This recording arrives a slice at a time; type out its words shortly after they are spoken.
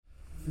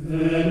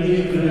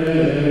Veni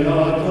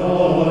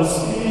Creator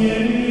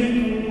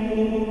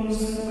Spiritus,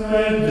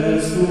 et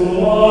des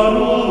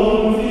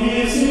tuorum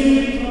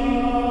visita,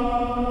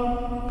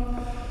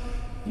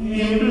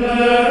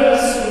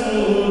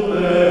 implesut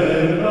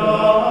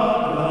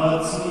verba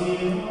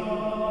gratia.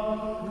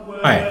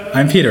 Hi,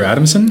 I'm Peter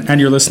Adamson,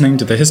 and you're listening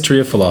to the History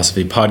of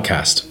Philosophy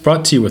podcast,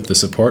 brought to you with the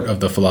support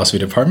of the Philosophy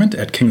Department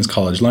at King's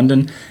College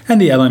London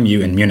and the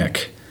LMU in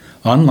Munich,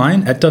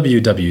 online at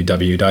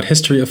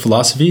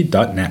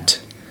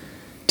www.historyofphilosophy.net.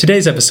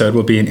 Today's episode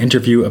will be an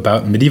interview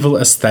about medieval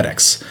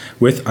aesthetics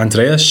with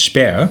Andreas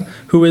Speer,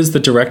 who is the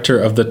director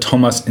of the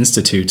Thomas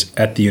Institute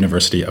at the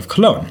University of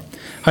Cologne.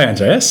 Hi,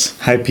 Andreas.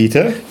 Hi,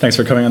 Peter. Thanks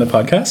for coming on the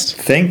podcast.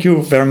 Thank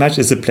you very much.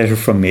 It's a pleasure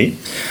from me.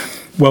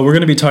 Well, we're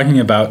going to be talking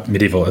about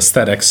medieval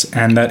aesthetics,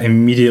 and that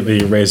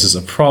immediately raises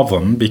a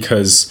problem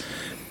because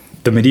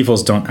the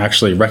medievals don't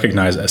actually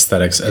recognize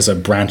aesthetics as a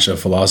branch of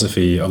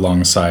philosophy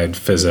alongside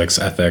physics,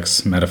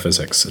 ethics,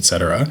 metaphysics,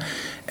 etc.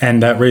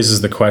 And that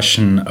raises the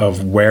question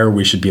of where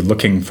we should be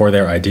looking for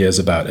their ideas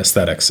about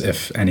aesthetics,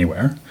 if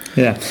anywhere.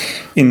 Yeah.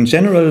 In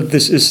general,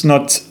 this is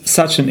not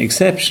such an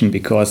exception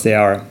because there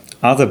are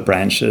other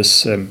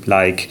branches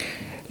like,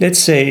 let's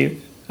say,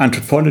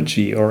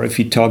 anthropology, or if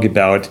we talk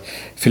about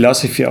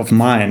philosophy of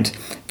mind,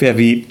 where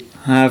we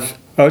have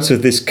also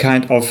this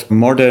kind of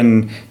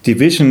modern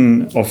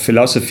division of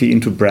philosophy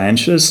into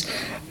branches,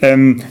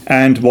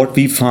 and what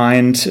we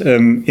find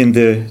in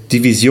the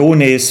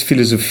Divisiones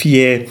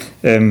Philosophiae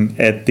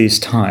at this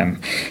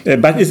time.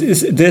 But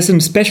there's a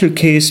special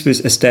case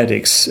with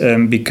aesthetics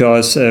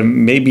because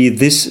maybe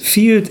this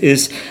field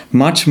is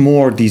much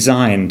more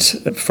designed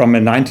from a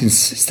 19th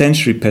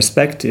century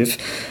perspective.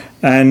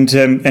 And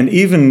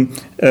even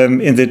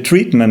in the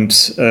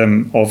treatment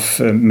of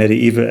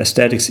medieval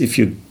aesthetics, if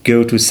you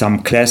go to some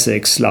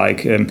classics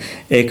like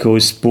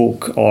Eco's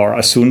book or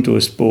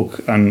Asunto's book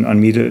on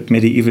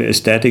medieval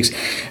aesthetics,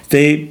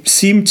 they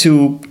seem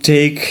to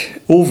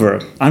take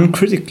over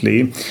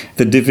uncritically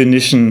the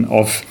definition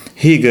of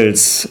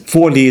Hegel's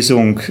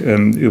Vorlesung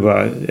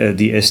über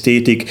die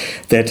Ästhetik,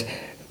 that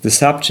the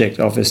subject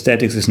of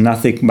aesthetics is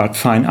nothing but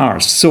fine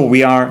arts. So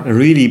we are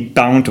really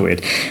bound to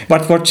it.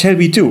 But what shall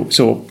we do?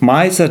 So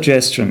my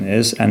suggestion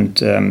is, and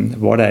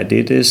what I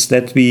did is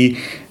that we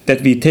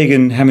take a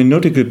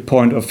hermeneutical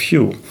point of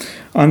view.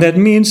 And that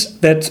means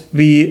that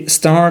we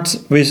start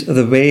with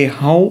the way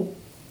how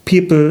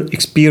people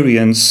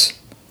experience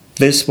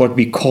this, what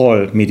we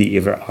call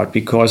medieval art,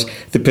 because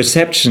the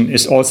perception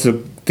is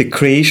also the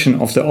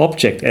creation of the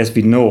object, as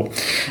we know.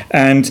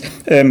 And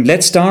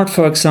let's start,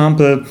 for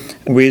example,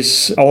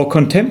 with our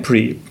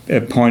contemporary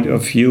point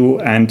of view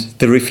and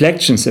the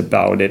reflections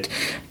about it.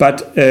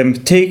 But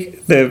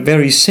take the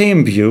very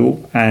same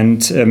view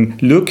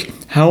and look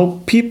how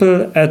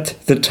people at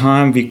the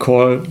time we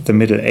call the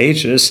Middle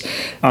Ages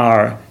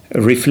are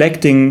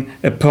reflecting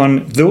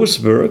upon those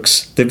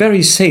works, the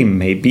very same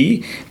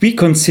maybe, we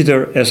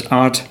consider as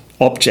art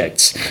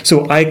objects.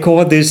 So I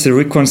call this the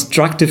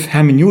reconstructive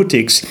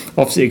hermeneutics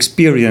of the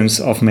experience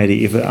of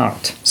medieval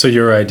art. So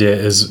your idea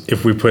is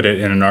if we put it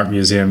in an art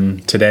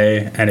museum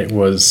today and it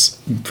was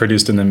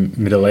produced in the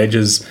Middle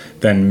Ages,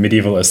 then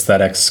medieval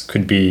aesthetics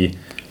could be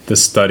the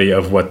study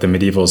of what the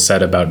medievals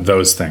said about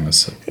those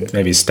things,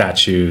 maybe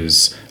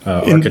statues,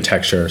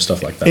 architecture,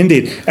 stuff like that.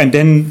 Indeed. And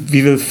then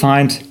we will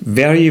find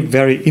very,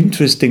 very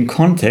interesting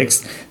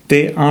contexts.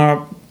 They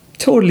are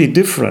totally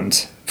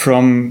different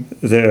from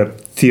the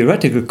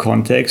theoretical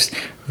context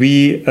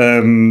we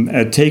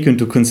take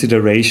into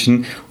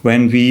consideration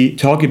when we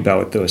talk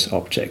about those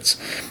objects.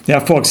 Yeah,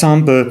 for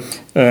example,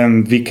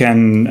 we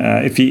can,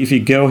 if we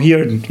go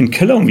here in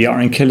Cologne, we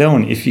are in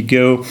Cologne, if we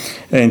go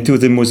into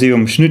the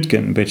Museum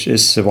Schnütgen, which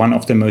is one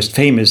of the most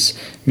famous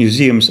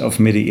museums of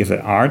medieval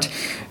art,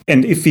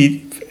 and if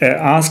we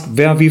ask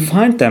where we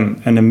find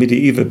them in the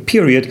medieval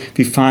period,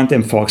 we find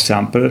them, for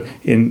example,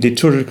 in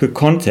liturgical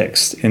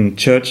context, in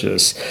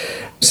churches.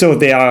 So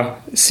they are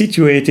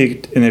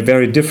situated in a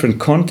very different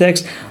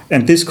context,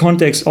 and this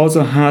context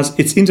also has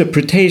its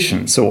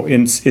interpretation, so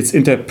its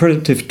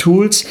interpretative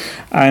tools,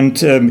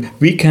 and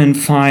we can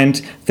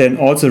find then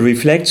also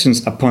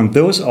reflections upon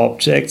those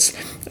objects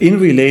in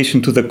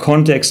relation to the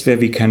context where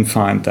we can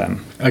find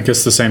them. I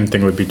guess the same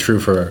thing would be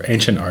true for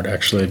ancient art,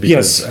 actually,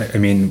 because, yes. I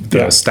mean,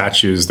 the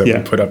statues that we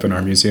put up in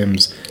our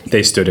museums,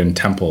 they stood in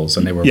temples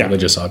and they were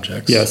religious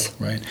objects. Yes.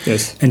 Right?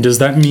 Yes. And does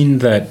that mean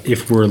that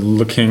if we're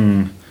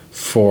looking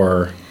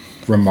for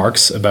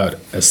remarks about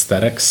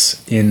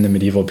aesthetics in the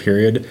medieval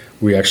period,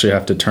 we actually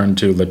have to turn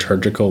to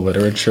liturgical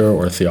literature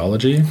or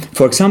theology?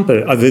 For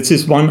example, this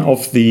is one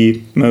of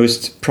the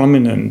most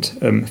prominent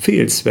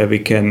fields where we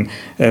can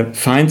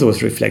find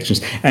those reflections.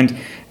 And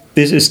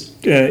this is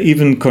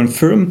even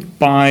confirmed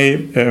by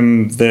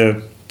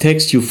the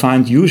text you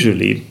find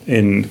usually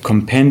in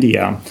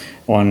compendia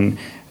on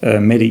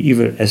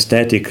medieval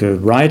aesthetical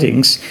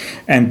writings.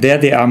 And there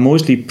they are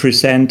mostly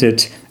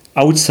presented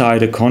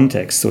outside a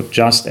context, so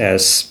just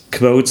as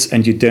quotes,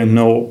 and you don't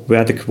know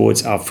where the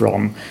quotes are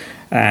from.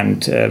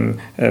 and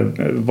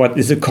what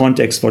is the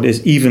context, what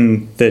is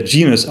even the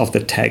genus of the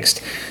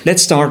text.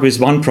 Let's start with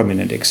one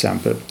prominent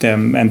example,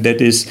 and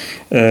that is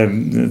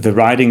the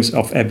writings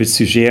of Abbé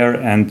Suger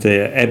and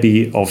the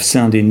Abbey of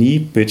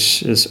Saint-Denis,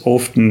 which is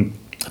often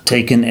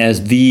taken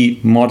as the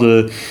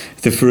model,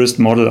 the first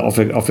model of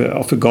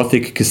a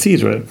Gothic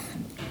cathedral.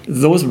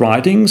 Those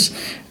writings,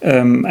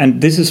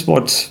 and this is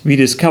what we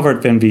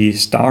discovered when we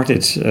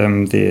started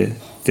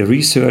the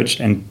research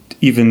and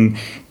even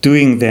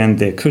doing then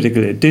the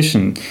critical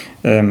edition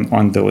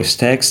on those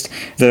texts.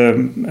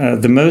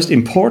 The most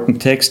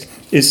important text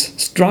is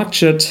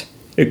structured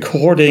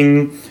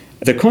according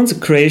the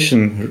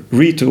consecration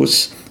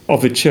ritus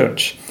of a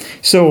church.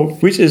 So,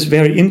 which is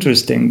very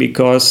interesting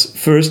because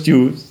first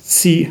you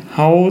see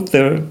how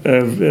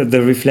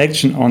the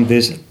reflection on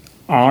this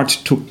art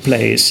took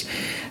place.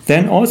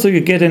 Then also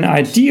you get an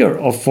idea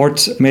of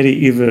what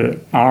medieval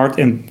art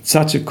in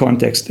such a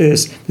context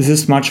is. This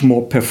is much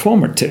more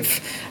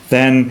performative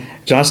than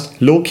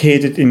just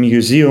located in a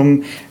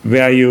museum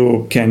where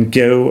you can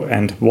go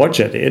and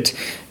watch at it.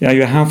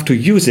 You have to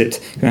use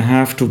it. You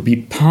have to be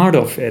part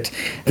of it.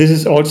 This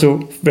is also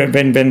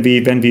when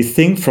we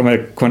think from a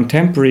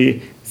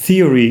contemporary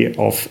theory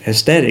of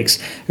aesthetics,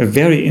 a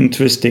very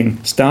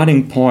interesting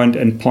starting point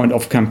and point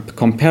of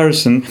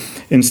comparison,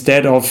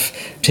 instead of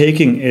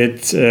taking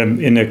it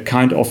in a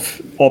kind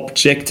of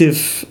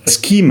objective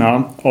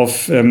schema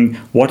of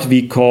what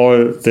we call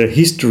the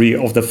history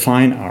of the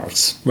fine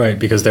arts. Right,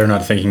 because they're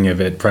not thinking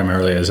of it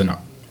primarily as an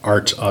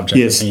art object,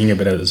 yes. They're thinking of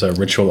it as a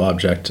ritual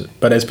object.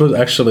 But I suppose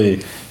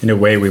actually, in a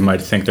way, we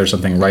might think there's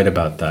something right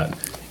about that,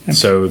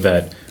 so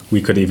that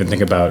we could even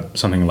think about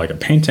something like a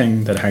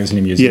painting that hangs in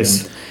a museum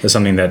yes. as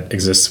something that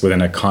exists within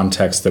a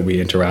context that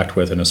we interact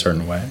with in a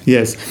certain way.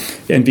 Yes,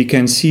 and we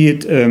can see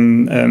it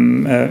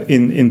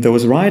in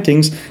those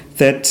writings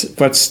that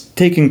what's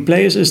taking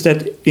place is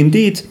that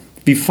indeed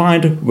we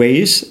find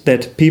ways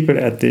that people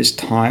at this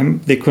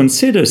time, they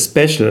consider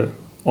special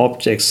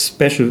objects,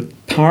 special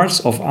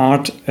parts of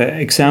art,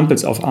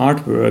 examples of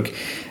artwork,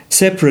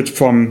 separate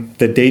from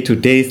the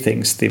day-to-day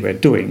things they were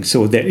doing.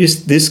 So there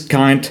is this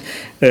kind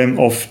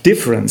of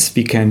difference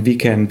we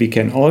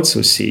can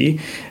also see,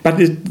 but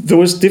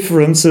those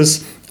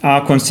differences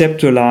are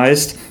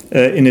conceptualized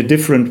in a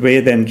different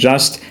way than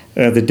just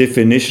the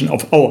definition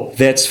of, oh,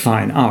 that's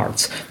fine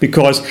arts.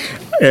 Because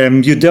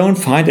you don't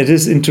find, it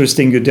is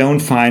interesting, you don't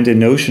find a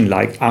notion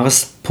like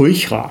ars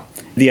pulchra.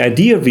 The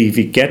idea we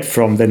get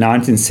from the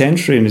 19th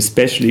century, and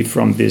especially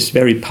from this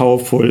very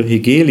powerful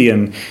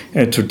Hegelian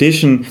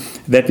tradition,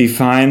 that we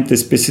find the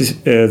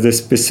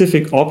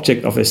specific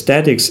object of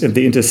aesthetics at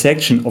the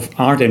intersection of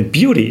art and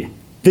beauty.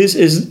 This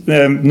is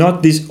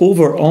not this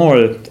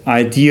overall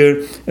idea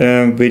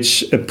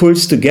which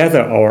pulls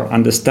together our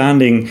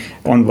understanding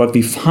on what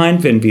we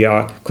find when we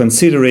are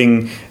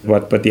considering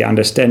what the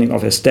understanding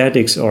of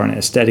aesthetics or an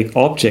aesthetic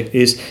object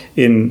is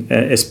in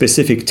a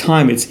specific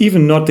time. It's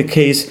even not the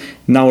case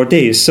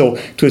nowadays. So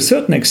to a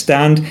certain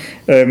extent,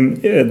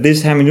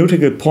 this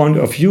hermeneutical point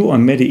of view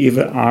on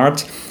medieval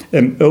art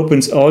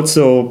opens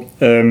also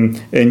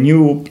a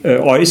new,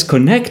 or is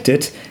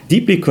connected,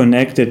 deeply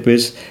connected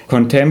with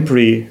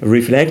contemporary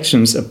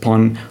reflections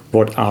upon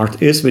what art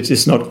is, which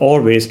is not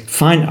always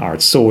fine art.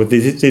 So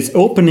this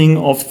opening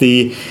of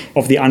the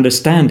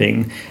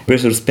understanding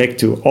with respect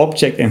to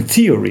object and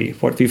theory,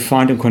 what we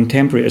find in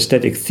contemporary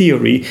aesthetic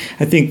theory,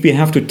 I think we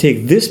have to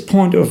take this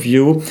point of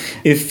view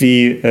if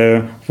we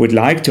would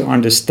like to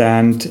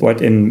understand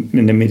what in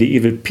the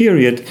medieval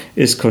period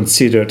is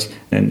considered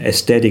an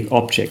aesthetic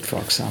object, for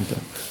example.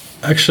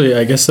 Actually,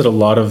 I guess that a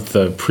lot of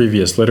the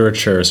previous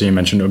literature, so you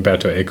mentioned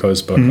Umberto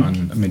Eco's book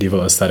on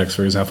medieval aesthetics,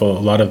 for example,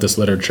 a lot of this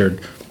literature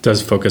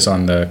does focus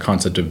on the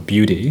concept of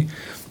beauty.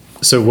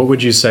 So what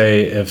would you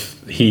say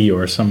if he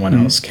or someone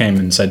else came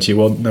and said to you,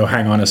 well, no,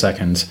 hang on a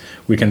second,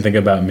 we can think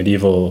about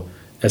medieval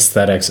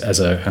aesthetics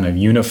as a kind of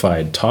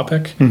unified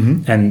topic,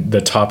 and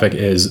the topic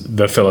is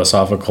the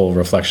philosophical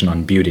reflection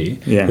on beauty.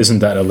 Yeah. Isn't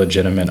that a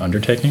legitimate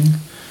undertaking?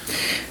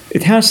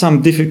 It has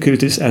some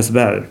difficulties as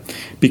well,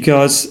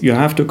 because you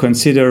have to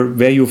consider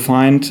where you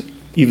find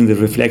even the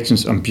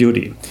reflections on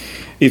beauty.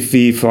 If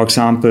we, for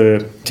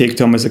example, take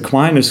Thomas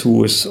Aquinas,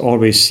 who is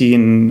always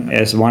seen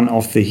as one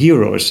of the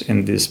heroes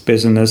in this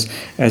business,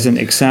 as an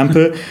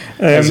example.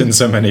 As in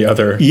so many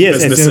other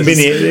businesses. As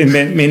in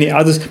many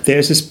others. There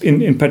is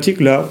in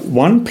particular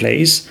one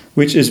place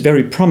which is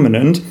very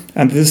prominent,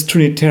 and this is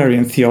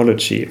Trinitarian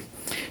theology.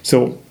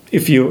 So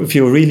if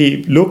you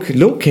really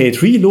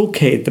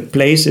relocate the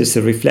places,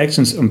 the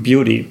reflections on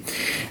beauty,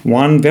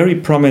 one very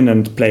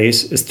prominent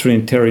place is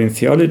Trinitarian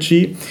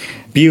theology.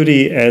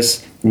 Beauty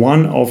as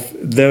one of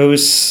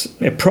those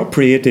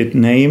appropriated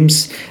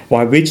names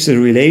by which the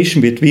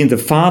relation between the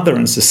Father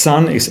and the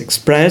Son is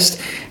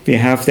expressed. We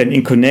have then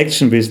in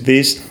connection with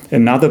this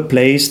another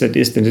place that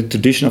is in the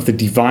tradition of the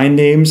divine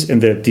names in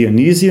the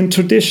Dionysian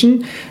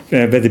tradition,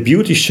 where the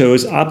beauty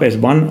shows up as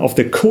one of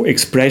the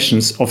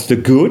co-expressions of the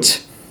good.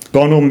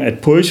 bonum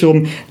et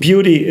pulchrum.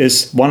 Beauty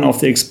is one of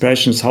the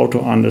expressions how to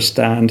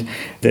understand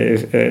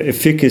the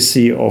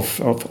efficacy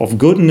of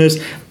goodness,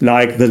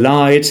 like the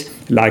light,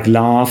 like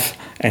love,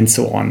 and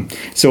so on.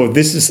 So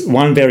this is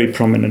one very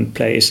prominent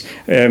place.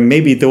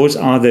 Maybe those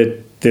are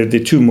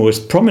the two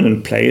most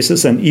prominent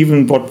places, and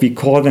even what we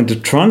call then the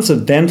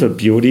transcendental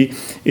beauty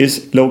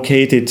is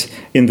located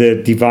in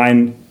the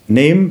divine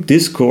name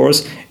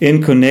discourse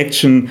in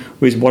connection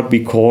with what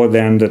we call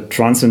then the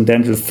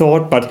transcendental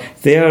thought, but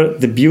there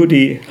the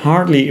beauty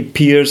hardly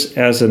appears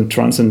as a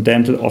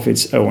transcendental of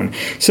its own.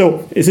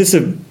 So it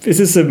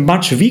is a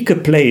much weaker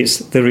place,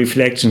 the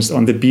reflections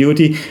on the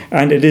beauty,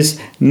 and it is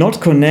not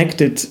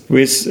connected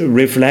with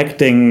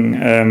reflecting,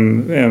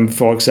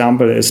 for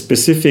example, a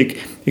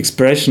specific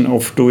expression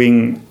of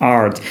doing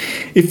art.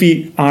 If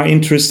we are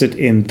interested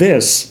in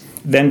this,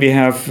 then we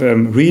have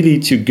really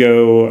to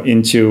go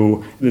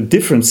into the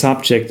different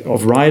subject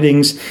of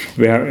writings,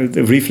 where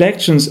the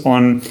reflections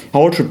on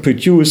how to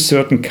produce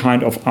certain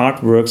kind of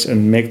artworks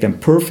and make them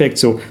perfect.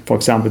 So, for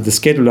example, the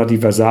Schedula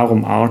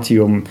Diversarum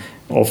Artium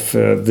of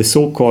the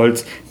so-called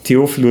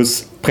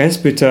Theophilus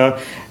Presbyter,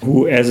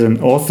 who as an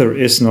author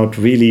is not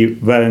really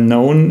well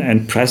known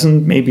and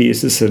present. Maybe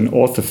this is an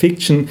author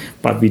fiction,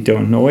 but we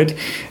don't know it.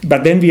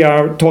 But then we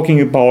are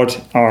talking about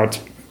art.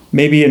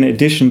 Maybe in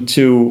addition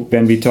to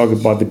when we talk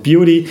about the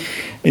beauty,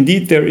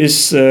 indeed there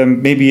is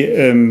maybe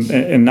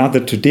another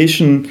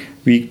tradition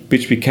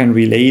which we can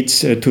relate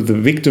to the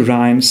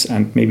Victorines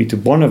and maybe to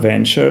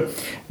Bonaventure.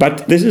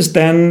 But this is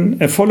then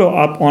a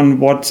follow-up on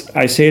what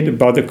I said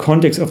about the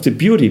context of the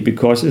beauty,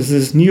 because it's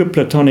this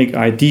Neoplatonic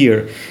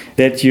idea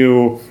that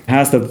you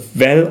have the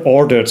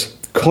well-ordered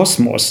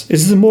cosmos.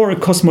 This is more a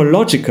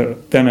cosmological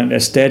than an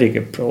aesthetic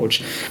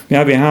approach.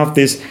 Yeah, we have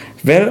this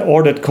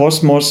well-ordered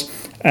cosmos,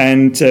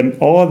 and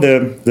all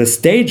the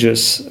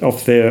stages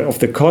of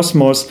the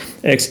cosmos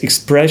as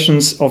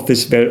expressions of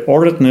this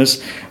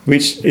well-orderedness,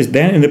 which is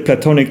then in the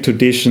Platonic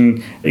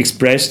tradition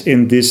expressed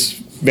in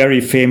this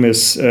very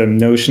famous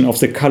notion of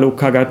the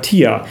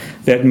kalokagatia.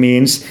 That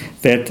means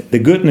that the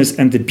goodness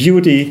and the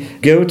beauty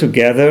go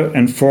together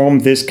and form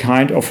this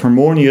kind of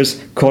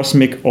harmonious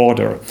cosmic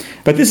order.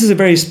 But this is a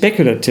very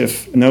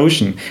speculative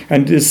notion,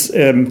 and is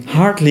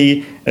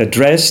hardly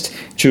addressed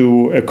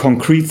to a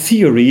concrete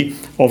theory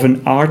of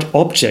an art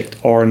object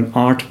or an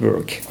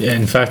artwork. Yeah,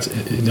 in fact,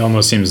 it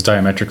almost seems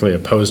diametrically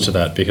opposed to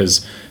that,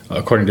 because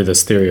according to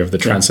this theory of the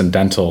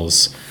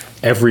transcendentals,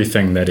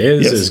 everything that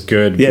is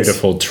good,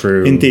 beautiful,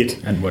 true, indeed,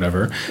 and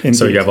whatever. Indeed.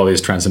 So you have all these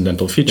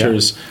transcendental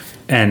features,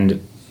 and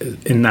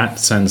in that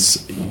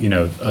sense, you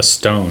know, a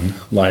stone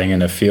lying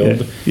in a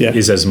field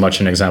is as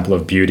much an example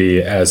of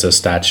beauty as a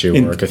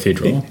statue or a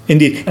cathedral.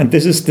 Indeed, and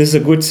this is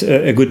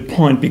a good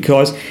point,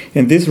 because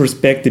in this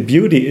respect, the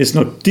beauty is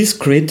not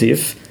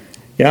descriptive.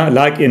 Yeah,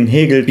 like in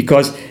Hegel,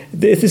 because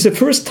it is the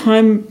first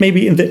time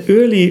maybe in the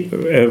early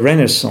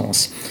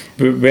Renaissance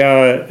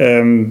where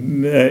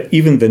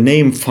even the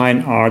name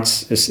fine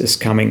arts is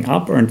coming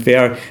up, and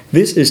where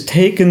this is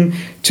taken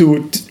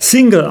to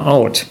single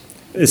out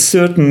a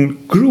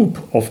certain group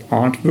of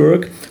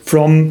artwork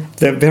from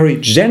the very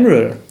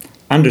general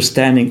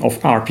understanding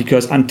of art,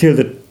 because until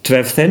the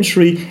 12th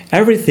century,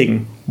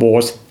 everything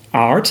was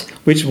art,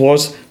 which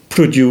was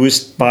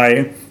produced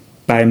by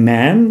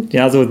man.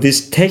 Yeah, so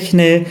this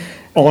techne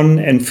on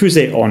and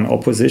physeon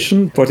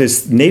opposition, what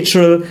is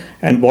natural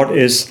and what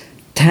is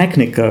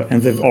technical,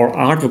 and or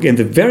artwork in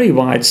the very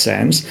wide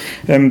sense.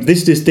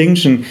 This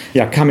distinction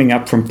coming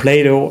up from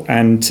Plato,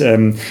 and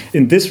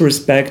in this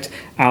respect,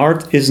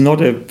 art is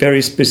not a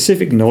very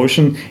specific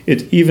notion.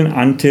 It even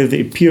until the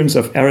appearance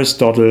of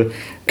Aristotle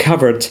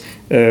covered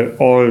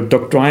all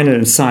doctrinal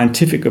and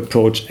scientific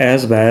approach,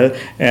 as well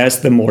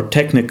as the more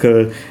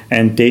technical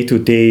and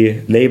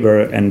day-to-day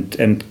labor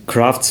and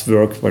crafts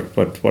work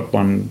what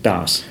one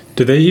does.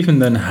 Do they even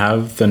then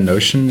have the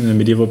notion in the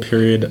medieval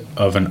period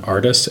of an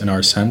artist in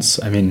our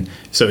sense? I mean,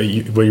 so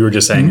what you were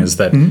just saying is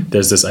that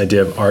there's this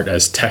idea of art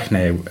as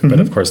techne,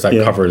 but of course that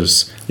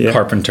covers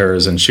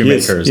carpenters and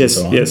shoemakers and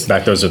so on. In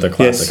fact, those are the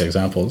classic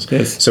examples.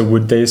 So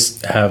would they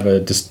have a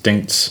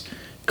distinct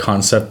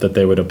concept that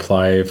they would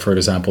apply, for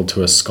example,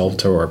 to a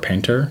sculptor or a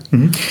painter?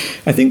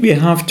 I think we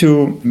have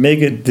to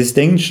make a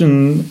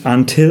distinction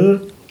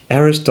until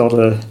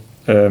Aristotle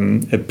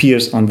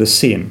appears on the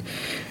scene.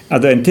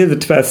 Until the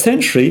 12th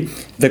century,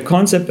 the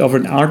concept of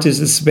an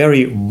artist is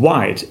very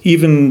wide.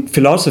 Even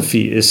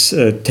philosophy is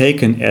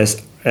taken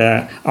as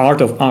art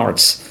of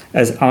arts,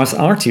 as ars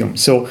artium.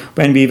 So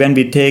when we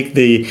take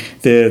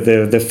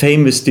the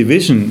famous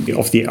division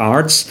of the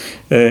arts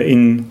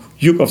in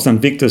Hugh of St.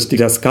 Victor's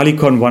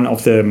Didascalicon, one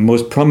of the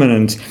most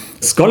prominent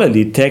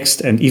scholarly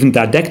text and even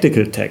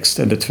didactical text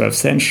in the 12th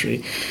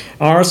century,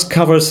 ars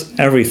covers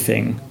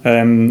everything,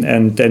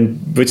 and then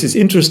which is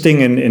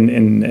interesting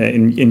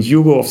in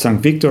Hugo of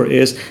St. Victor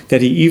is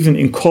that he even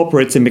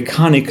incorporates the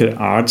mechanical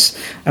arts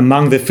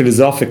among the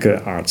philosophical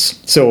arts.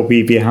 So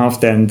we have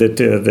then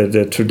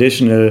the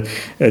traditional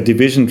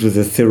division to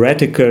the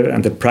theoretical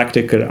and the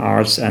practical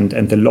arts and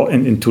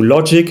into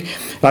logic,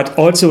 but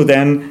also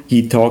then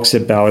he talks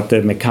about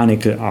the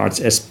mechanical arts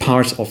as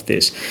part of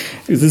this.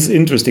 This is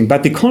interesting,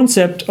 but the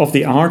concept of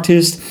the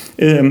artist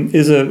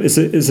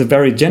is a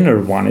very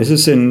general one. It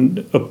is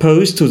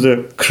opposed to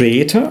the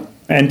creator,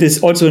 and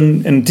is also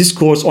a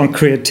discourse on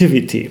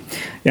creativity,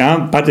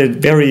 but a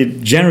very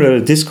general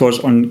discourse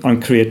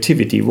on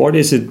creativity. What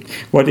is it?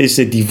 What is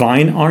the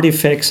divine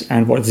artifacts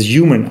and what is the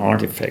human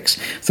artifacts?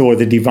 So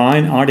the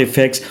divine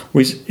artifacts,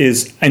 which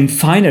is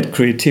infinite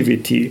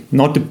creativity,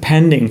 not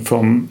depending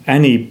from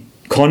any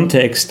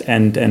context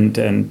and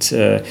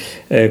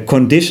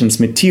conditions,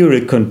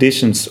 material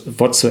conditions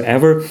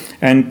whatsoever,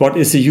 and what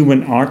is the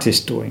human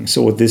artist doing?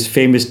 So this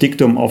famous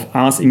dictum of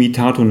ars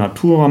imitatur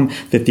naturam,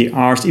 that the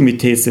art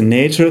imitates the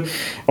nature,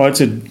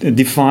 also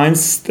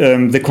defines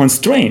the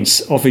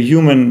constraints of the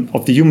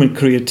human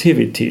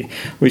creativity,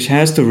 which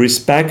has to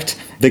respect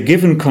the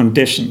given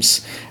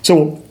conditions.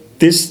 So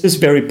this is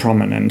very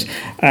prominent,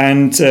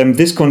 and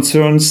this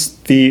concerns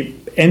the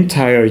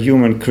entire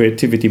human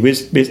creativity.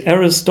 With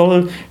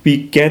Aristotle, we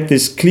get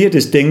this clear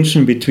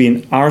distinction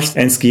between ars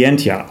and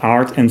scientia,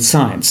 art and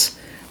science.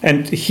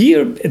 And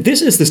here,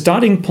 this is the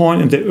starting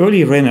point in the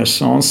early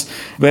Renaissance,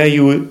 where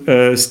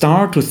you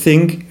start to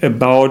think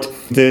about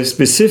the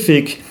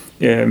specific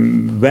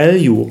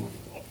value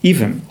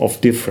even of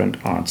different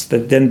arts.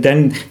 Then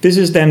this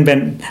is then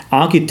when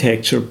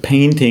architecture,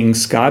 painting,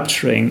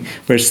 sculpturing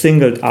were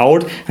singled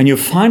out, and you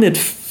find it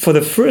for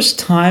the first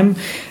time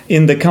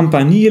in the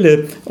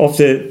campanile of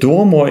the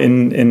Duomo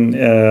in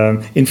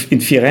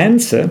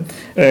Firenze,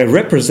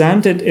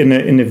 represented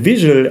in a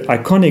visual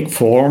iconic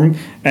form,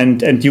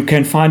 and you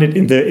can find it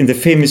in the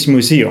famous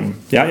museum.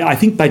 Yeah, I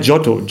think by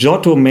Giotto.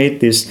 Giotto made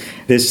these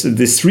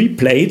 3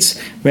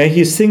 plates where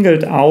he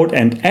singled out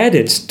and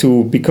added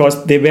to,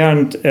 because they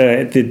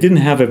didn't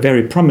have a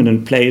very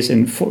prominent place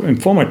in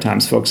former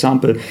times. For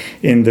example,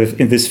 in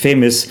this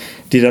famous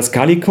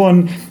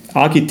Didascalicon,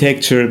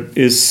 architecture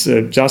is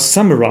just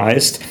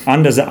summarized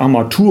under the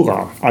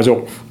armatura.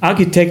 Also,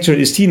 architecture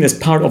is seen as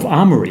part of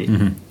armory.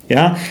 Mm-hmm.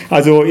 Yeah,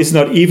 also it's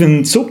not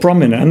even so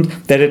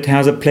prominent that it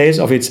has a place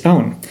of its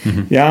own.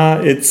 Mm-hmm.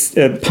 Yeah, it's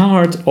a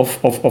part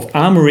of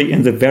armory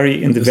in the very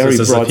broad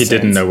sense. Like he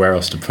didn't know where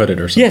else to put it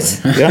or something. Yes,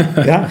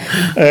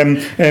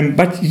 yeah.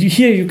 But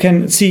here you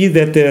can see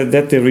that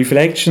the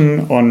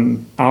reflection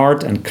on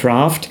art and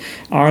craft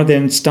are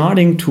then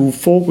starting to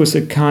focus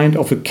a kind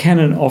of a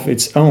canon of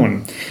its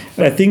own.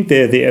 I think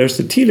the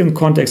Aristotelian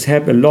context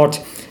helped a lot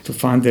to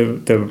find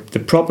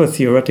the proper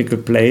theoretical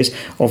place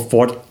of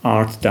what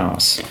art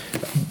does.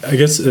 I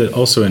guess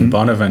also in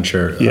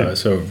Bonaventure,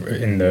 so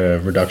in the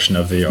reduction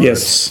of the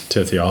arts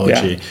to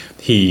theology,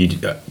 he,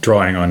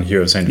 drawing on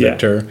Hugh of St.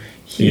 Victor,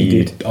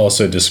 he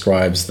also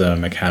describes the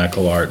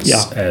mechanical arts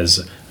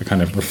as a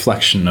kind of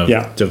reflection of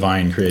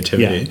divine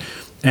creativity. Yeah.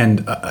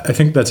 And I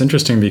think that's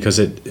interesting because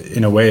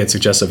in a way, it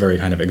suggests a very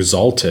kind of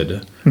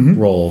exalted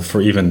role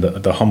for even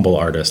the humble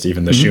artist,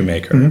 even the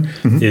shoemaker,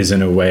 is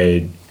in a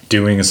way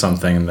doing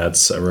something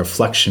that's a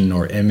reflection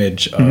or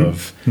image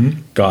of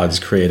God's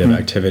creative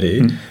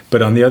activity.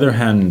 But on the other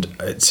hand,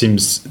 it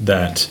seems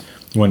that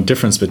one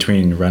difference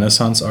between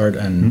Renaissance art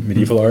and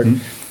medieval art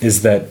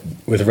is that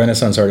with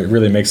Renaissance art, it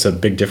really makes a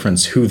big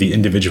difference who the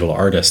individual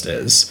artist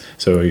is.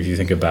 So if you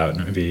think about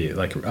maybe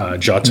like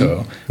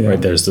Giotto,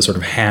 right, there's the sort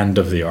of hand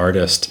of the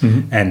artist.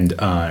 And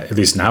at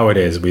least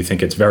nowadays, we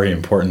think it's very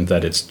important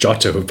that it's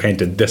Giotto who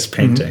painted this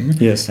painting.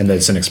 And that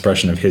it's an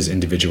expression of his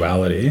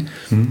individuality.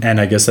 And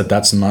I guess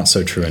that's not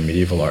so true in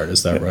medieval art.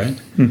 Is that right?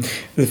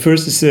 The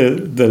first is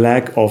the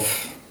lack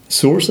of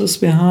sources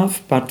we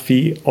have, but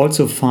we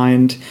also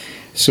find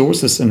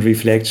sources and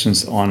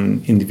reflections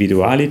on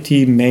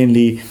individuality,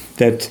 mainly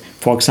that,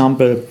 for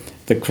example,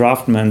 the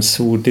craftsmen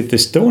who did the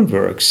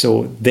stonework,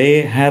 so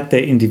they had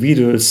their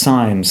individual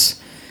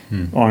signs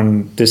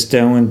on the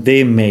stone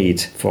they made,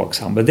 for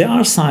example. There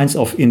are signs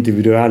of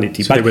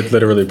individuality. So they would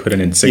literally put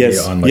an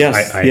insignia on,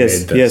 like, I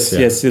made this.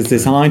 Yes, it's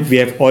designed. We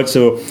have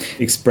also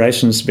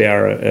expressions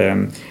where,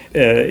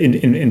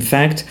 in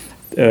fact,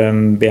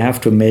 we have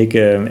to make,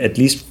 at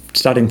least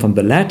starting from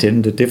the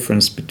Latin, the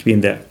difference between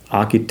the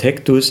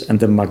architectus and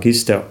the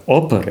magister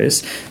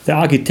operis. The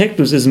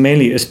architectus is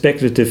mainly a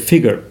speculative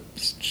figure,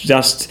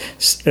 just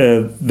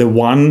the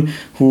one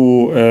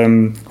who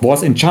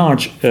was in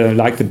charge,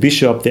 like the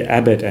bishop, the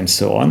abbot, and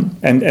so on.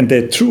 And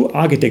the true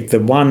architect, the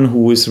one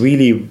who is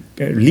really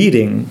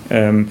leading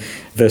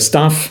the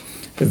staff,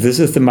 This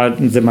is the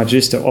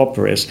Magister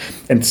Operis,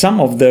 and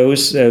some of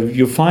those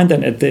you find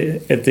them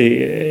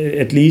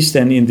at least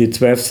then in the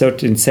 12th,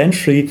 13th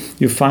century.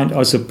 You find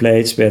also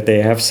plates where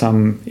they have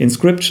some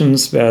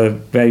inscriptions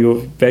where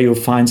you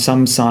find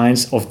some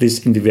signs of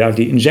this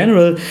individuality. In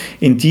general,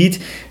 indeed,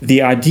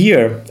 the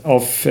idea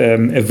of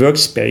a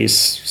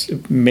workspace,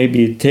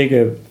 maybe take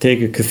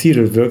a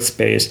cathedral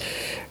workspace,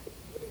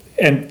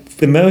 and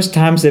the most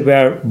times they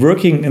were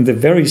working in the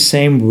very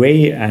same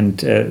way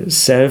and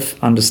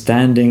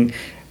self-understanding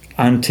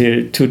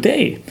until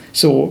today.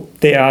 So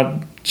they are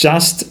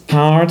just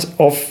part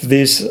of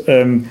this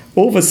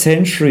over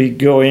century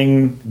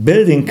going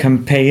building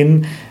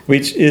campaign,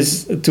 which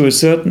is to a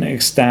certain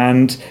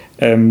extent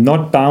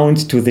not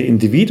bound to the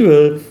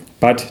individual,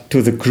 but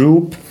to the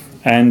group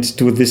and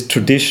to this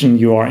tradition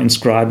you are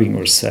inscribing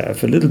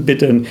yourself. A little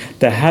bit in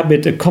the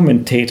habit a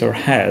commentator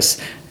has,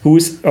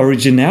 whose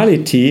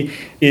originality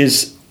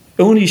is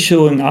only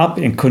showing up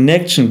in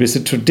connection with the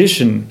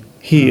tradition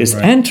he is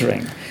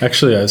entering.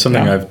 Actually,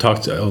 something I've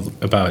talked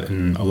about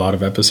in a lot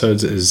of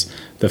episodes is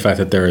the fact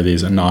that there are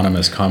these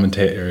anonymous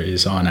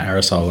commentaries on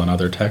Aristotle and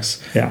other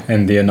texts,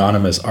 and the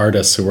anonymous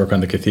artists who work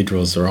on the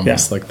cathedrals are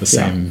almost like the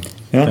same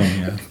thing.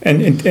 Yeah.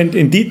 And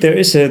indeed, there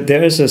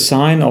is a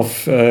sign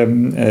of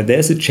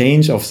there's a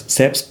change of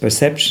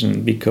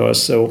perception,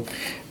 because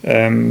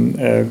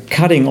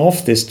cutting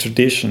off this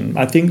tradition,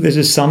 I think this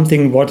is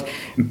something what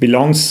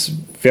belongs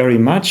very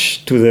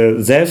much to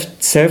the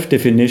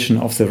self-definition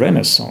of the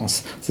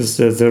Renaissance. This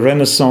is the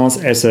Renaissance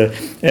as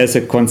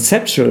a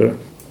conceptual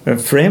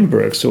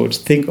framework. So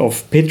think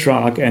of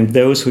Petrarch and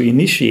those who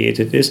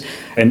initiated this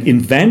and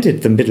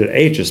invented the Middle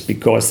Ages,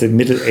 because the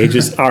Middle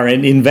Ages are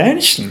an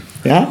invention.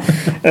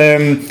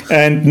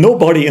 And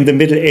nobody in the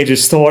Middle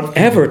Ages thought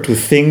ever to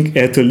think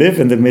to live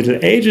in the Middle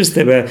Ages.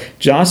 They were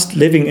just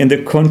living in the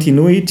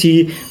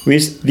continuity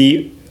with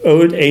the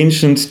old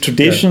ancient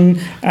tradition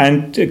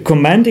and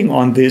commenting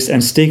on this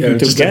and sticking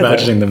just together.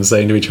 Imagining them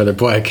saying to each other,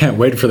 "Boy, I can't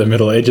wait for the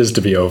Middle Ages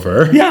to be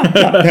over."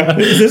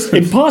 This is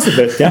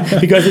impossible.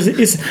 Because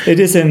it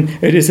is an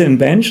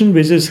invention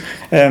which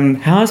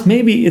has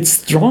maybe its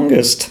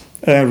strongest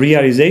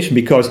realization,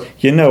 because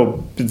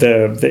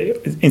the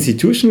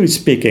institutionally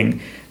speaking,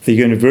 the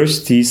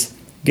universities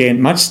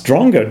gained much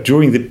stronger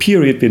during the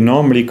period we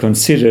normally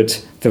considered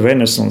the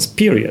Renaissance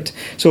period.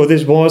 So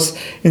this was,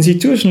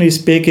 institutionally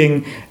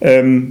speaking,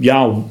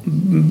 the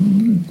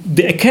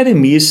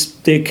academies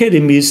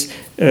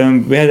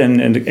were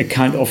then a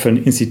kind of an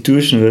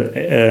institutional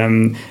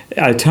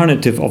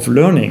alternative of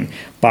learning.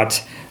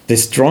 But the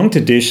strong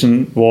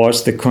tradition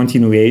was the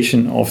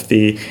continuation of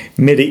the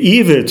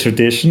medieval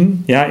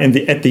tradition,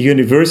 at the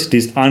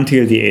universities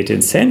until the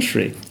 18th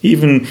century.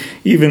 Even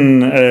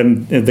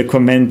the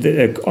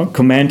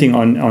commenting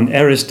on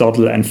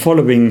Aristotle and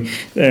following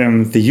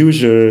the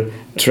usual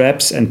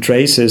traps and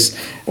traces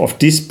of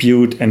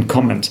dispute and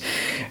comment.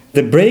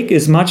 The break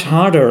is much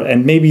harder,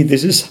 and maybe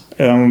this is,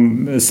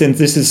 since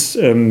this is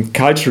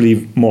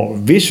culturally more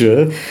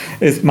visual,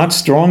 is much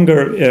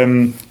stronger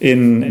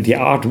in the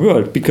art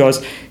world,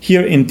 because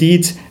here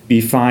indeed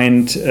we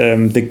find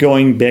the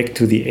going back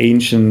to the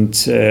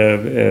ancient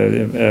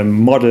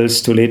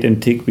models, to late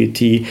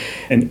antiquity,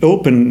 an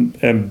open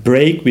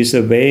break with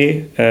the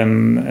way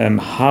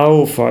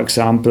how, for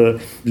example,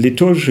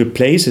 liturgical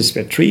places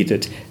were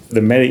treated.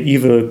 The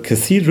medieval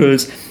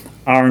cathedrals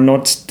are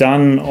not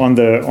done on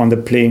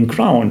the plain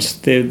ground.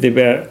 They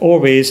were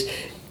always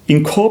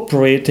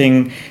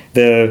incorporating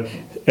the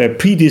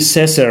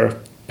predecessor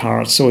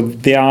parts. So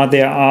there are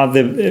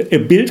a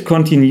built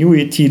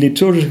continuity,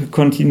 liturgical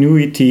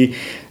continuity,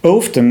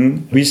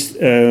 often with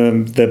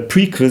the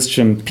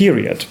pre-Christian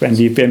period. When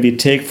we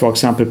take, for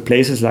example,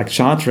 places like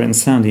Chartres and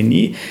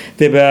Saint-Denis,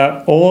 they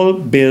were all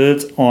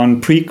built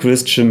on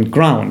pre-Christian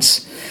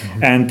grounds,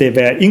 and they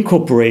were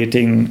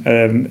incorporating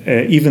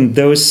even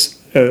those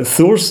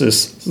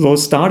sources,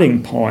 those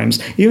starting points.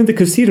 Even the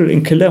cathedral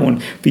in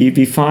Cologne,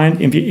 we find,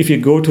 if you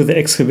go to the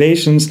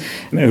excavations,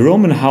 a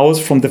Roman house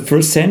from the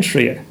 1st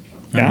century.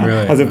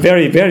 As a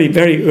very, very,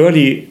 very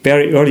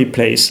early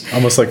place.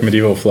 Almost like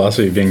medieval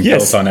philosophy being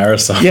built on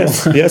Aristotle.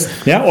 Yes.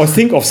 Or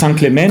think of San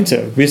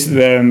Clemente,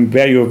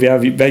 where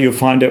you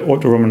find an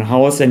old Roman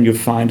house and you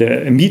find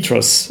a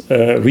Mitros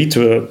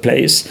ritual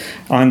place,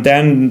 and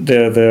then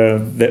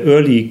the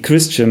early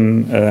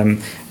Christian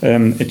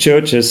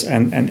churches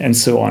and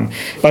so on.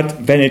 But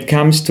when it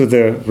comes to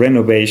the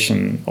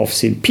renovation of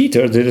St.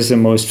 Peter, that is the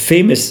most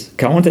famous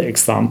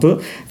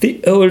counterexample. The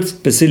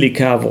old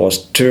basilica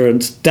was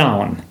turned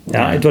down.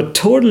 It was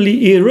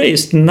totally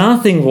erased.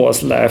 Nothing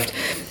was left,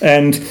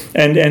 and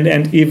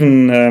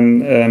even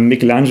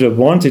Michelangelo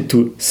wanted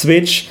to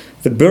switch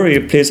the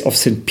burial place of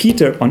St.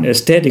 Peter on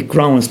aesthetic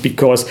grounds,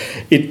 because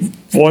it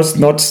was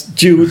not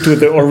due to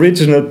the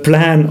original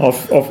plan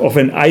of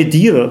an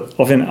ideal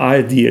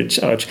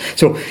church.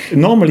 So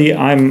normally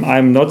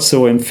I'm not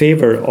so in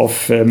favor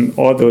of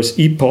all those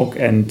epoch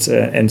and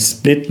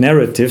split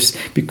narratives,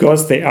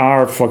 because they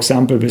are, for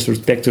example, with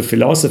respect to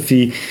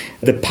philosophy,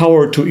 the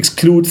power to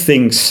exclude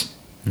things.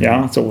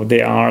 So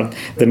they are,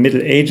 the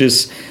Middle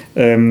Ages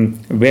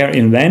were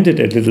invented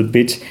a little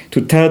bit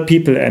to tell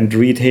people, and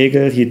read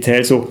Hegel, he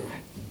tells, so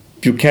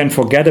you can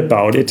forget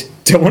about it.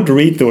 Don't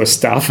read those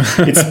stuff.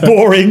 It's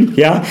boring.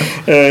 Yeah,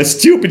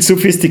 stupid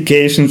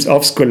sophistications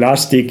of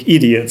scholastic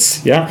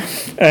idiots. Yeah,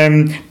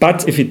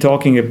 but if you're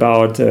talking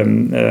about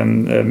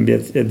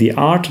the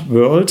art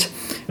world,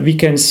 we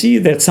can see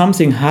that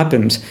something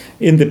happened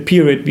in the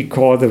period we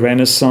call the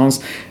Renaissance,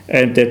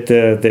 and that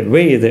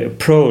the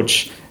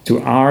approach to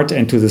art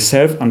and to the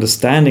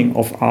self-understanding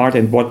of art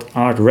and what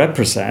art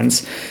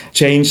represents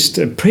changed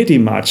pretty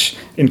much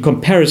in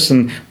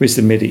comparison with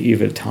the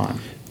medieval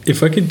time.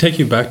 If I could take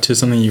you back to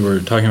something you were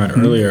talking about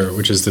earlier,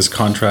 which is this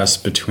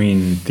contrast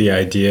between the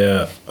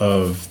idea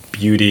of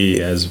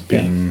beauty as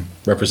being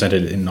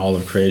represented in all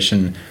of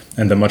creation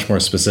and the much more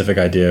specific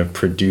idea of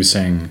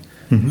producing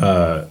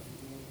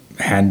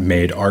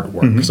handmade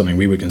artwork, something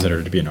we would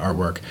consider to be an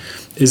artwork.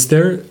 Is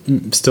there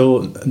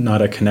still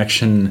not a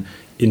connection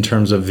in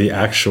terms of the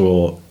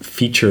actual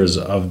features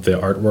of the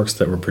artworks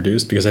that were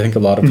produced? Because I think a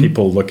lot of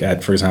people look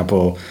at, for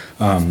example,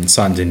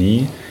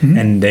 Saint-Denis,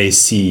 and they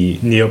see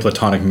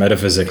Neoplatonic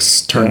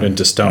metaphysics turned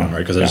into stone, right?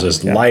 Because there's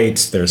this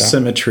light, there's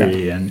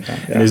symmetry, and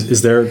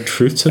is there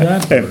truth to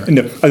that?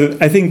 No,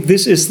 I think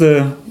this is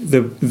the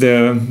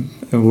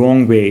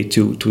wrong way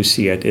to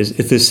see it.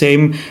 It's the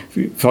same.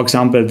 For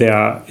example, there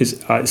are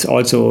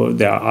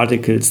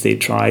articles they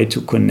try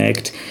to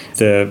connect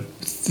the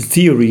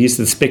theories,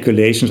 the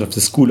speculations of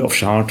the school of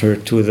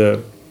Chartres to the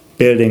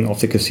building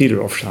of the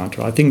Cathedral of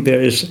Chartres. I think there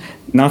is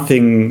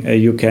nothing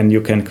you can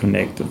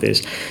connect to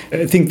this.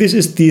 I think this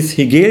is this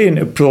Hegelian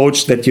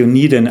approach that you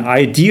need an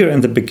idea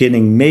in the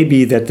beginning,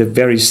 maybe that the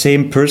very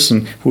same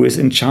person who is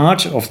in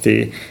charge of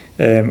the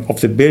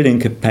building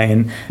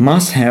campaign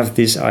must have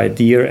this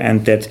idea,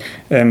 and that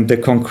the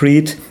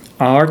concrete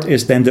art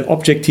is then the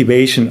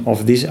objectivation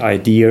of this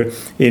idea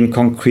in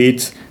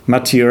concrete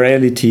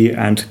materiality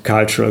and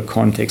cultural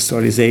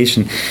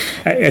contextualization.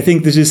 I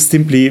think this is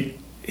simply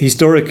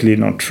historically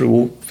not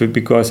true,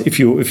 because if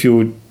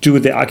you do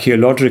the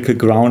archaeological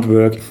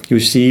groundwork, you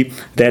see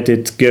that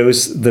it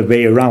goes the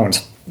way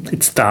around.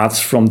 It starts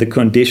from the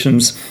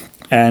conditions,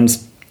 and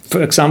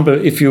for example,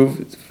 if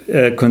you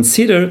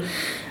consider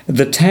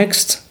the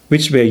text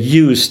which were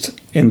used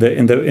in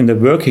the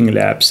working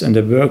labs and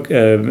the work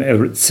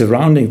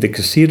surrounding the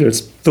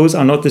cathedrals, those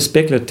are not the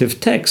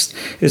speculative text.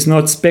 It's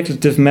not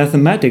speculative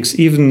mathematics.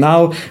 Even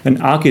now, an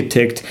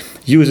architect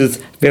uses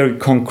very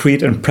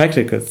concrete and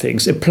practical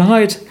things,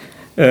 applied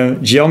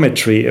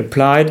geometry,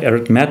 applied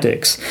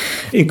arithmetics.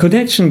 In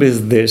connection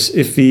with this,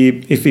 if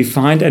we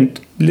find,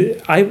 and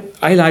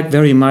I like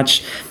very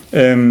much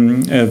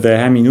the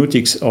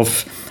hermeneutics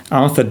of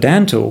Arthur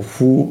Danto,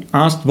 who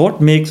asked what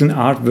makes an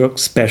artwork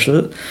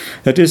special.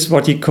 That is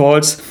what he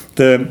calls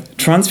the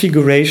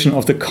transfiguration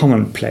of the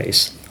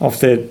commonplace,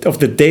 of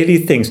the daily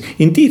things.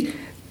 Indeed,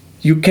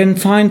 you can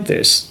find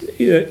this.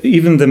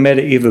 Even the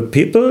medieval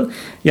people,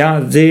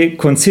 they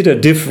consider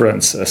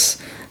differences.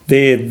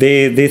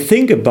 They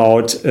think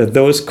about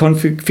those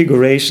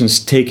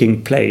configurations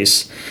taking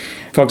place.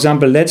 For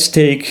example, let's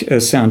take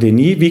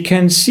Saint-Denis. We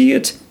can see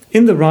it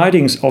in the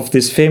writings of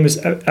this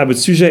famous Abbot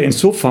Suger.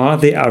 Insofar,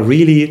 they are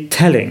really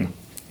telling.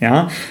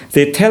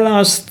 They tell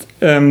us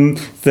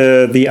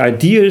the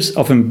ideas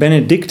of a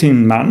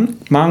Benedictine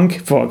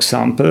monk, for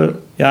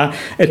example,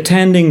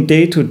 attending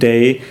day to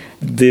day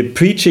the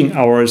preaching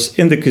hours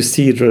in the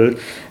cathedral,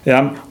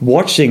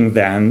 watching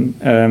then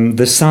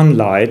the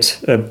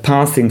sunlight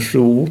passing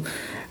through.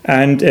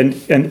 And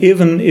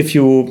even if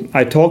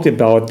I talked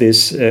about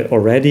this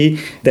already,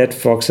 that,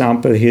 for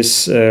example,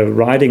 his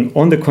writing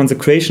on the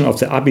consecration of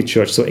the Abbey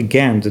Church, so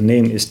again, the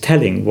name is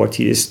telling what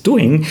he is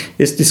doing,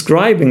 is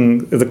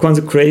describing the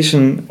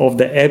consecration of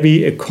the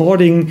Abbey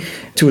according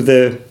to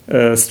the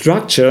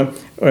structure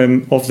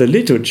of the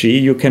liturgy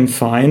you can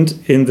find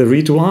in the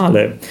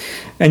Rituale.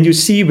 And you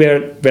see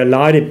where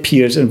light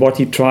appears and what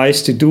he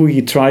tries to do.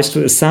 He tries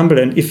to assemble,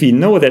 and if we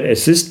know that at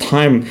this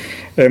time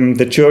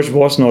the church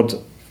was not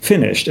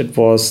finished, it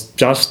was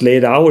just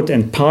laid out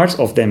and parts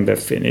of them were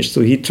finished. So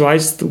he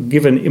tries to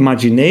give an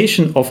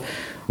imagination of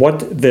what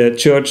the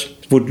church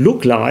would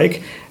look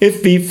like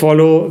if we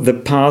follow the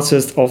paths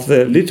of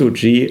the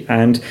liturgy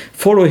and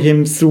follow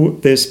him through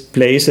this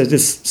place that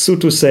is, so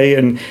to say,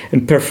 in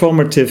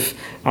performative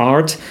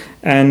art.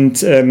 And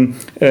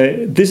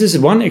this is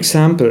one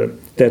example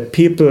that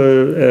people,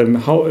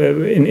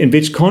 in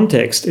which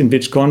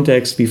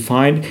context we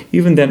find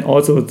even then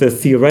also the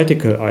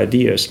theoretical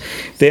ideas.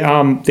 They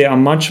are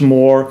much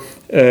more,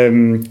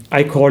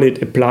 I call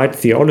it applied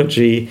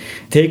theology,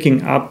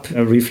 taking up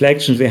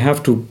reflections we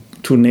have to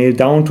nail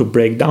down, to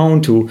break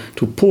down to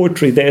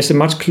poetry. There is a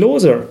much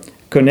closer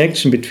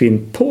connection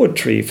between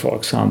poetry, for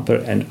example,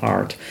 and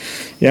art,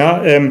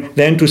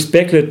 than to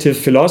speculative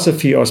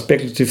philosophy or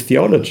speculative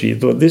theology.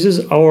 So this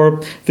is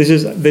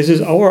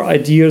our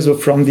idea. So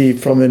from the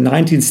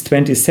 19th,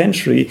 20th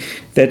century,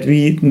 that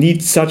we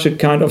need such a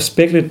kind of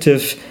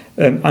speculative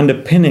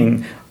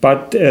underpinning.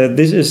 But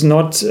this is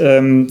not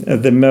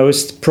the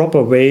most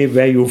proper way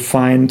where you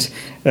find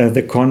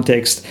the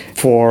context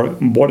for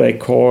what I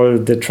call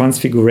the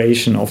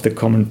transfiguration of the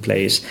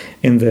commonplace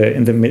in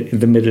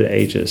the Middle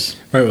Ages.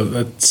 Right. Well,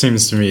 that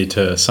seems to me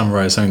to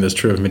summarize something that's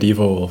true of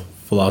medieval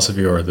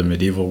philosophy or the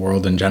medieval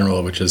world in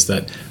general, which is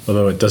that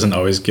although it doesn't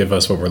always give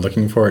us what we're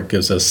looking for, it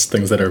gives us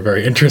things that are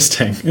very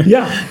interesting.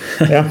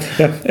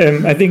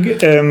 I think,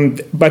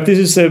 but this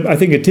is, I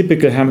think, a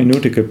typical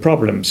hermeneutical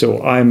problem.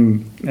 So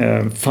I'm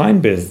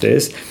fine with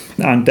this.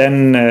 And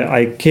then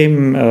I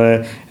came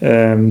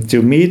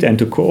to meet and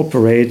to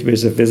cooperate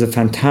with a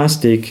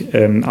fantastic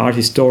art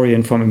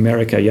historian from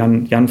America,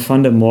 Jan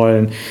van der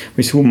Molen,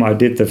 with whom I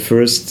did the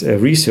first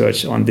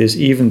research on this,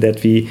 even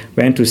that we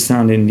went to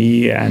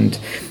Saint-Denis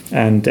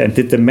and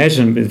did the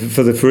measurement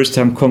for the first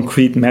time,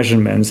 concrete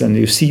measurements. And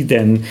you see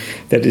then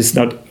that it's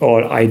not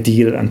all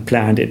ideal and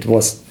planned. It's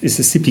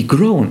a city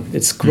grown.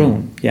 It's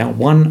grown,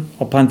 one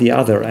upon the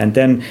other. And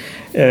then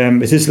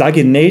it is like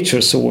in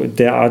nature, so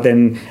there are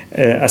then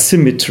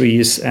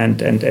asymmetries and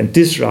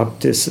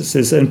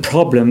disruptions and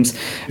problems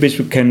which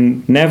we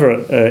can never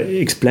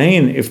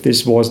explain if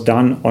this was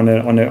done on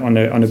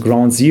a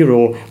ground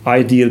zero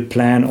ideal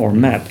plan or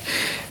map.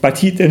 But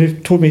he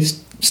then told me,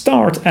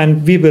 start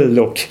and we will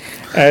look.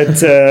 At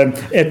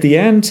the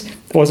end,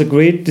 it was a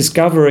great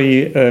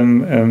discovery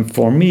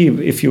for me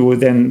if you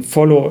then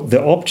follow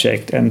the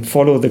object and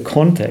follow the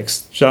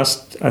context.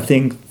 Just, I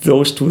think,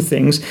 those two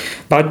things.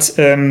 But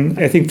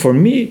I think for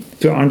me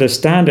to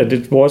understand that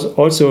it was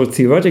also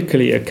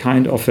theoretically a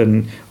kind of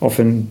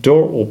an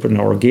door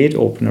opener or gate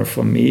opener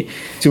for me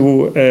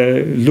to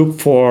look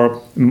for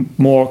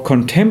more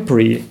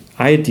contemporary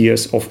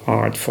ideas of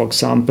art. For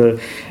example,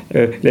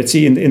 let's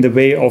see in the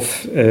way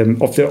of the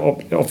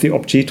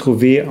objet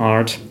trouvé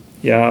art.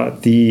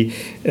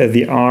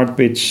 The art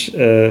which,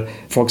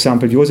 for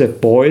example,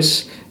 Joseph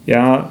Beuys,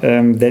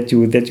 that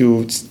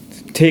you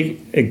take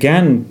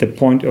again the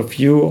point of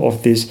view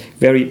of this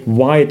very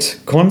wide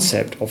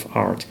concept of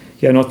art.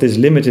 Not this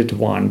limited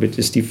one, which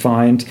is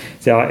defined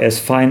as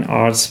fine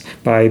arts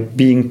by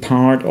being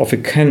part of a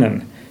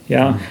canon.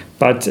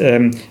 But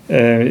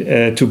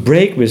to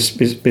break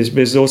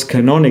with those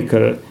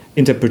canonical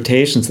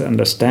interpretations and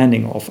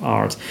understanding of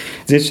art.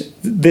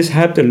 This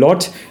helped a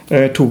lot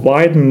to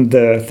widen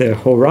the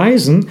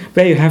horizon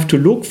where you have to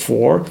look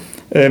for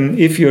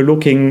if you're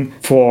looking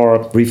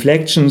for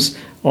reflections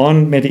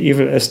on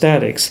medieval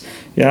aesthetics.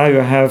 You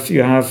have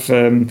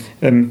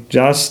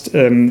just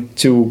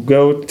to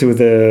go to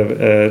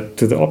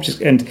the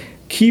objects and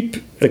keep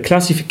the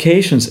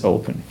classifications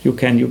open. You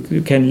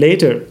can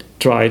later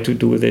try to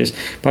do this,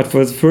 but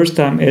for the first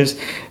time is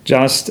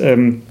just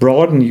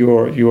broaden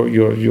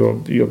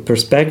your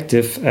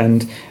perspective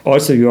and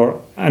also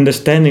your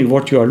understanding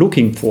what you are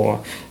looking for.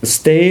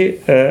 Stay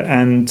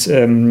and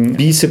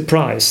be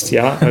surprised.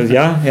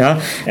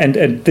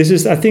 And this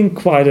is, I think,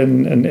 quite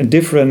a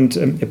different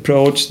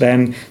approach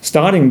than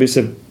starting with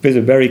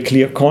a very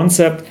clear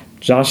concept.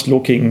 Just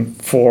looking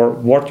for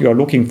what you're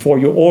looking for,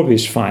 you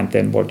always find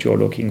then what you're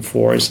looking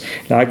for. Is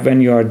like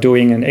when you are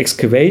doing an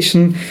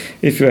excavation,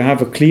 if you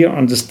have a clear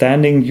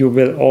understanding, you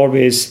will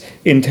always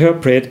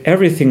interpret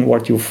everything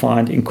what you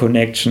find in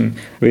connection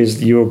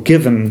with your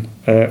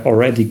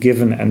already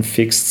given and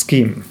fixed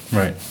scheme.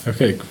 Right.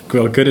 Okay.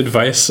 Well, good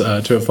advice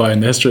to apply in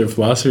the history of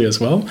philosophy as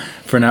well.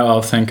 For now,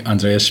 I'll thank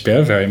Andreas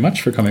Speer very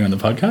much for coming on the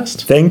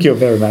podcast. Thank you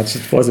very much.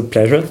 It was a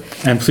pleasure.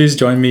 And please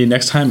join me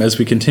next time as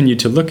we continue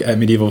to look at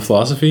medieval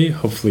philosophy,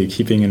 hopefully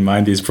keeping in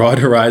mind these broad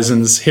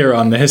horizons here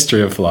on the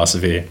history of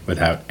philosophy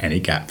without any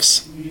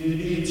gaps.